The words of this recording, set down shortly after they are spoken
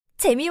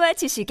재미와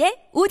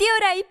지식의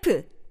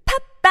오디오라이프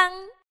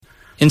팝빵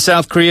In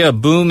South Korea, a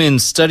boom in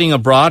studying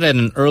abroad at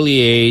an early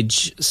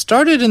age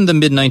started in the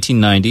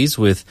mid-1990s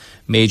with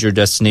major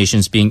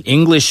destinations being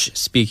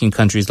English-speaking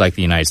countries like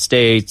the United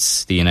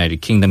States, the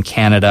United Kingdom,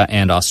 Canada,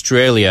 and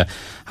Australia.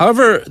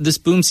 However, this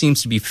boom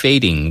seems to be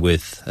fading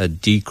with a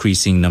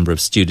decreasing number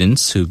of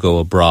students who go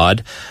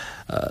abroad.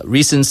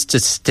 Recent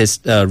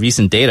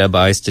data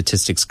by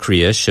Statistics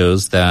Korea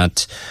shows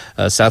that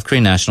South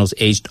Korean nationals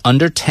aged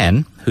under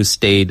 10 who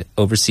stayed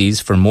overseas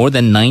for more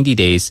than 90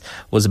 days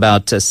was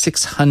about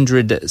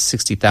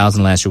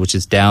 660,000 last year, which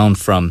is down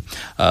from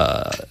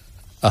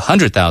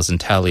 100,000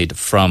 tallied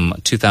from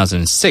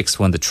 2006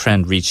 when the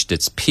trend reached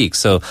its peak.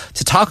 So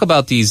to talk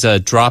about these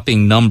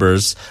dropping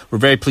numbers, we're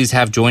very pleased to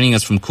have joining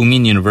us from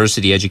Kookmin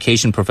University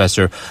education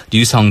professor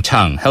Ryu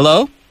Sung-chang.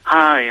 Hello.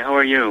 Hi, how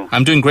are you?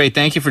 I'm doing great.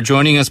 Thank you for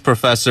joining us,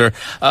 Professor.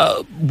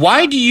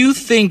 Why do you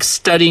think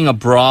studying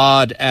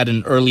abroad at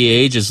an early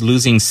age is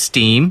losing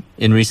steam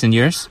in recent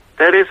years?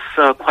 That is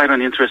quite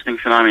an interesting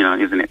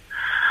phenomenon, isn't it?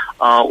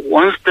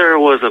 Once there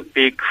was a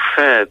big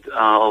fad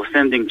of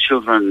sending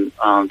children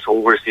to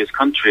overseas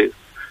countries,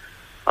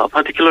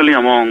 particularly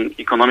among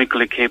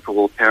economically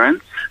capable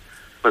parents,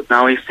 but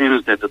now it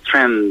seems that the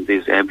trend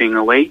is ebbing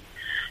away.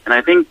 And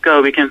I think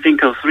we can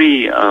think of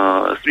three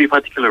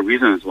particular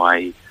reasons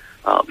why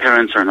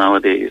parents are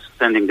nowadays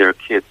sending their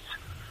kids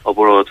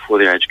abroad for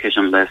their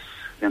education less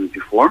than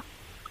before.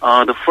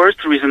 The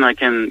first reason I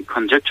can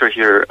conjecture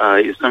here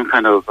is some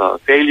kind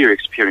of failure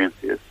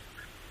experiences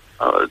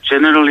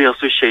generally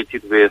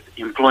associated with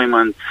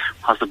employment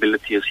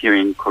possibilities here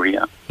in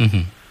Korea.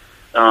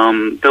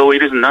 Mm-hmm. Though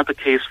it is not the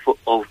case for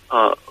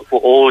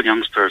all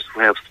youngsters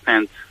who have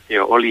spent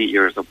their early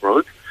years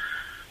abroad,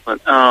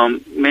 but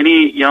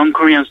many young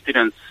Korean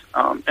students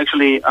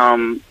actually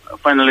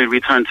finally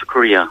return to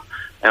Korea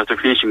after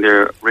finishing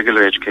their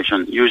regular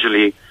education,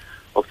 usually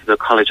up to the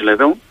college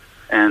level,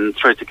 and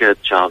try to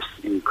get jobs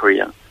in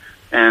Korea.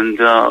 And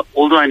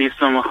although I need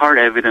some hard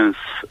evidence,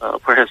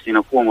 perhaps in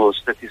a form of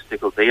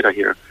statistical data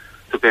here,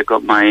 to back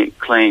up my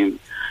claim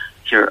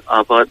here,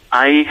 but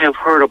I have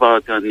heard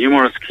about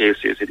numerous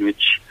cases in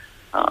which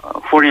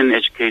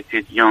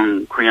foreign-educated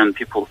young Korean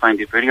people find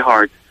it very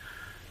hard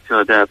to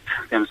adapt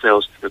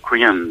themselves to the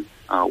Korean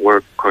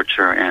work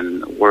culture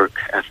and work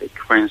ethic.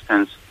 For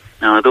instance,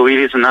 though it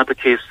is not the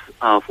case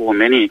for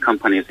many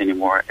companies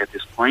anymore at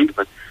this point,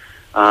 but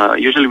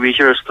usually we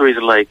hear stories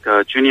like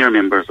junior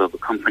members of a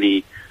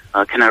company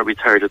cannot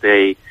retire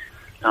today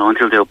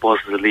until their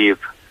bosses leave,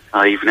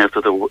 even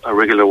after the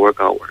regular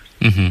work hours.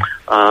 Mm-hmm.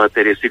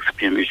 That is 6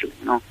 p.m. usually,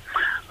 you know.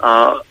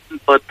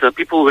 But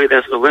people with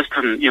a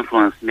Western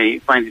influence may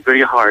find it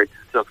very hard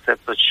to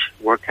accept such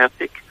work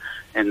ethic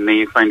and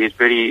may find it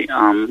very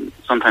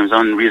sometimes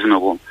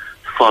unreasonable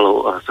to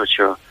follow such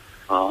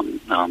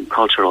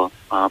cultural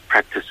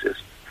practices.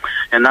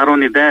 And not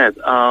only that,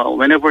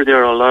 whenever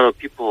there are a lot of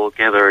people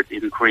gathered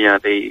in Korea,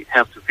 they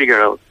have to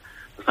figure out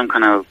some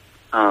kind of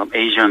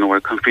Asian or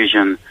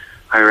Confucian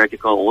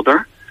hierarchical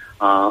order,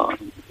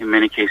 in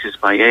many cases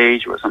by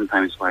age or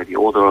sometimes by the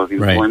order of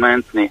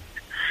employment, right.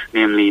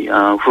 Namely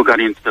who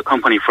got into the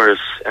company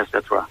first,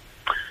 etc.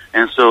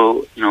 And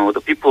so, you know,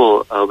 the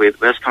people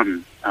with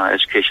Western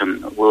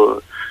education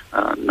will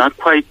not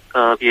quite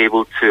be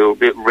able to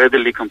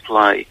readily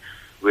comply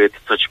with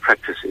such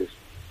practices.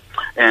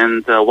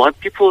 And what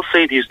people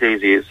say these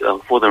days is,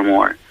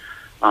 furthermore,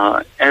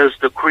 as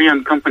the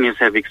Korean companies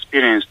have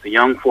experienced the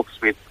young folks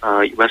with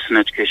Western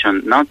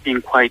education not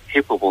being quite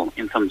capable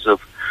in terms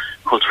of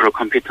cultural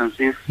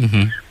competencies,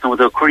 mm-hmm. so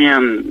the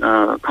Korean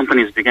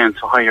companies began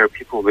to hire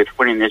people with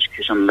foreign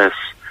education less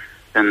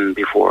than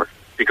before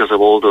because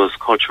of all those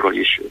cultural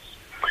issues.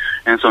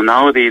 And so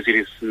nowadays it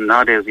is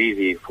not as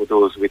easy for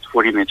those with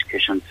foreign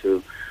education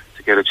to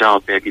get a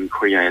job back in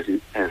Korea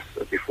as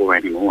before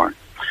anymore.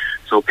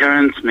 So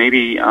parents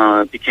maybe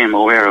became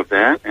aware of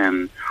that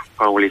and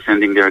probably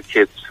sending their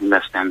kids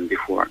less than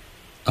before.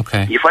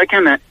 Okay. If I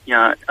can,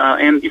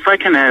 and if I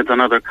can add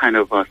another kind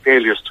of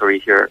failure story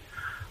here,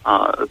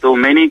 though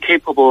many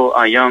capable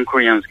young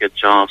Koreans get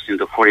jobs in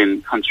the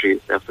foreign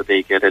countries after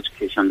they get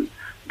education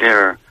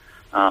there,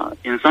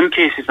 in some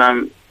cases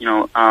I'm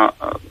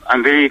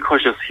very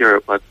cautious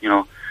here, but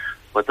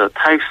the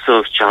types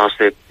of jobs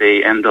that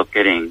they end up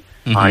getting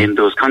mm-hmm. In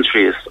those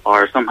countries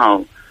are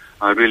somehow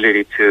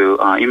related to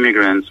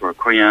immigrants or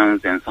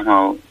Koreans and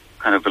somehow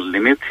kind of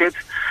limited,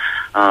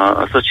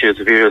 such as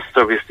various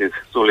services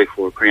solely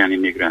for Korean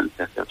immigrants,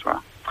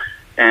 etc.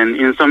 And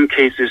in some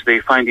cases,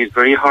 they find it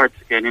very hard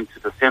to get into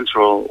the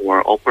central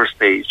or upper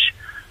stage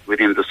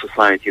within the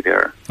society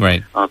there,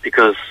 right?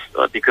 Because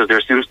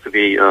there seems to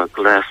be a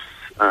glass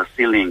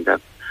ceiling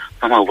that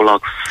somehow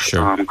blocks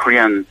sure.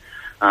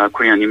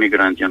 Korean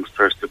immigrant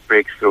youngsters to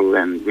break through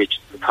and reach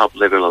the top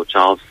level of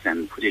jobs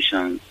and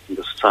positions in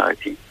the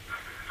society.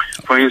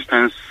 For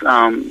instance,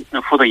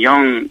 for the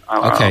young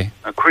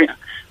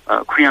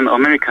Korean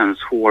Americans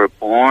who were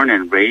born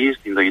and raised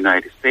in the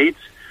United States,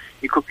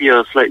 it could be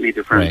a slightly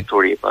different right.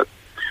 story. But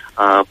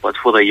But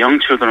for the young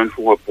children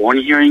who were born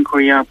here in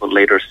Korea but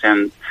later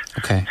sent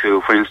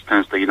to, for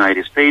instance, the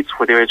United States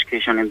for their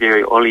education in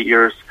their early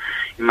years,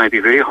 it might be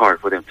very hard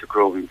for them to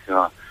grow into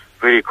a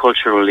very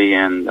culturally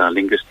and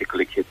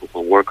linguistically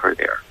capable worker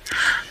there.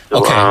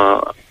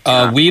 So,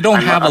 we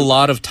don't have a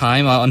lot of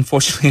time,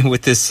 unfortunately,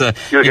 with this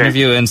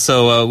interview, and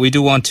so we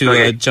do want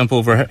to jump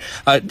over.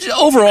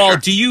 Overall,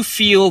 do you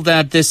feel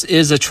that this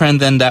is a trend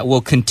then that will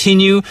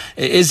continue?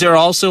 Is there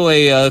also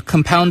a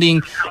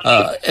compounding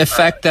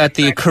effect that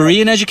the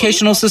Korean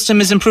educational system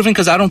is improving?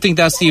 Because I don't think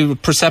that's the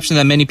perception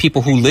that many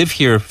people who live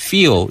here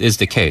feel is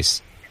the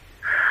case.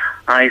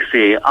 I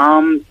see.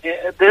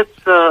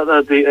 That's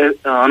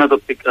another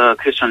big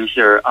question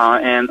here,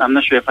 and I'm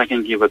not sure if I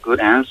can give a good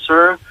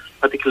answer,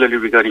 particularly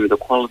regarding the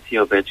quality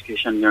of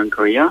education here in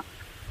Korea.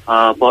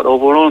 But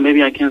overall,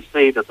 maybe I can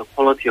say that the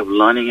quality of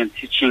learning and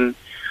teaching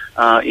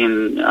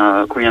in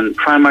Korean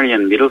primary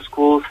and middle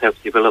schools have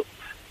developed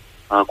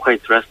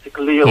quite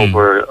drastically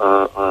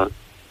over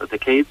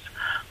decades.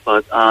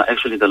 But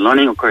actually, the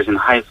learning occurs in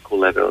high school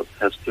levels.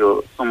 There's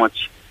still so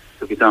much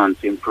to be done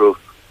to improve.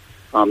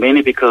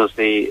 Mainly because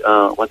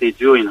what they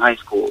do in high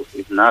schools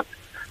is not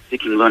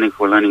seeking learning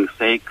for learning's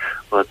sake,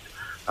 but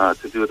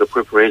to do the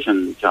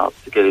preparation job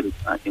to get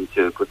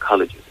into good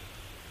colleges.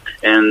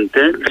 And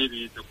then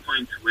maybe the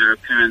point where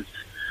parents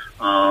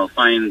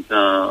find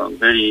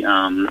very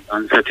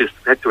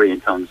unsatisfactory in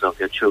terms of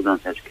their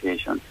children's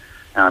education,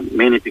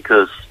 mainly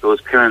because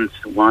those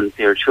parents want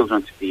their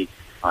children to be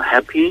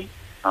happy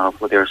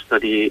for their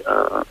study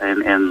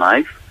and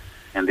life,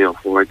 and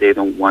therefore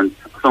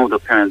some of the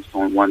parents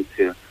don't want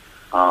to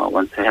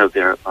have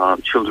their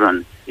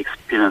children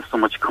experience so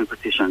much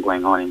competition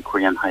going on in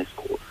Korean high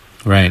schools.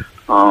 Right.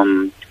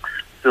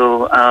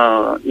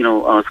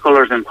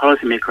 Scholars and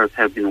policymakers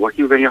have been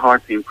working very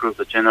hard to improve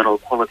the general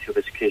quality of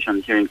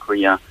education here in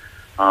Korea,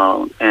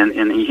 and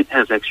it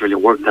has actually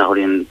worked out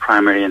in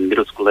primary and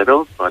middle school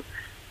levels, but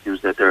it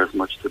seems that there is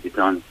much to be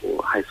done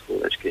for high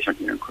school education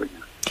here in Korea.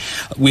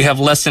 We have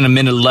less than a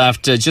minute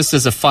left. Just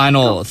as a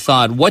final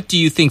thought, what do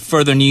you think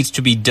further needs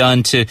to be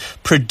done to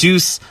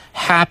produce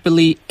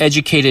happily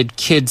educated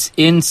kids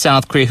in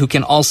South Korea who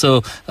can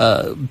also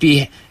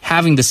be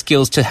having the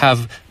skills to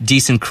have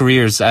decent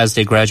careers as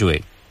they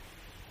graduate?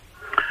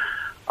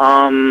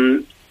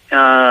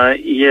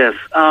 Yes.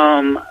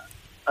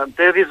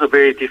 That is a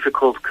very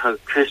difficult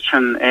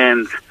question,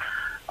 and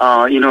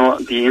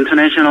the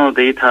international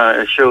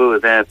data show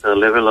that the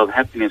level of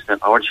happiness that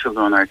our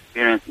children are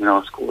experiencing in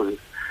our schools is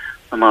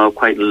somehow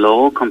quite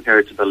low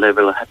compared to the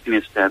level of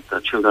happiness that the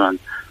children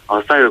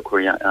outside of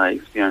Korea are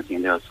experiencing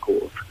in their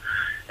schools.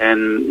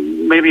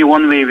 And maybe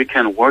one way we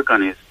can work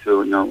on is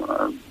to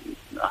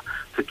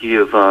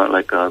give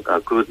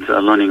a good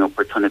learning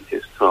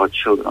opportunities to our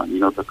children.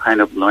 The kind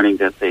of learning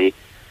that they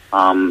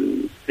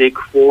seek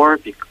for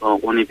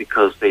only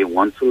because they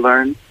want to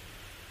learn.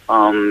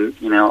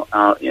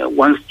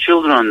 Once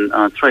children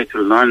try to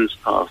learn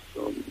stuff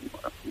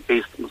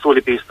solely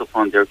based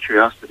upon their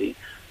curiosity,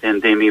 then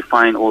they may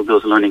find all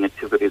those learning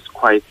activities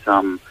quite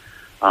fun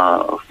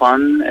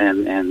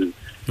and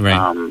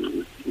right.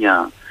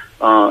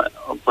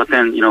 But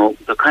then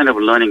the kind of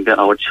learning that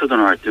our children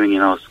are doing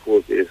in our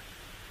schools is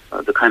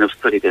the kind of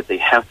study that they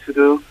have to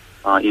do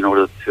in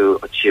order to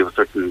achieve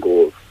certain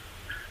goals.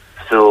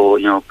 So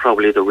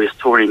probably the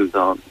restoring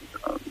the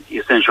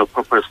essential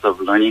purpose of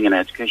learning and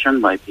education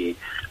might be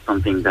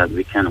something that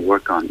we can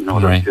work on in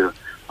order to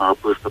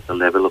boost up the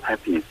level of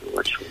happiness of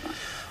our children.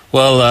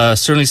 Well,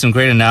 certainly some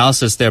great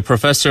analysis there.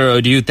 Professor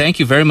Odyu, thank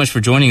you very much for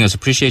joining us.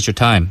 Appreciate your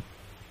time.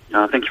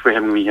 Thank you for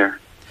having me here.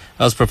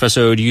 That was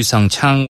Professor Odyu Sang-chang.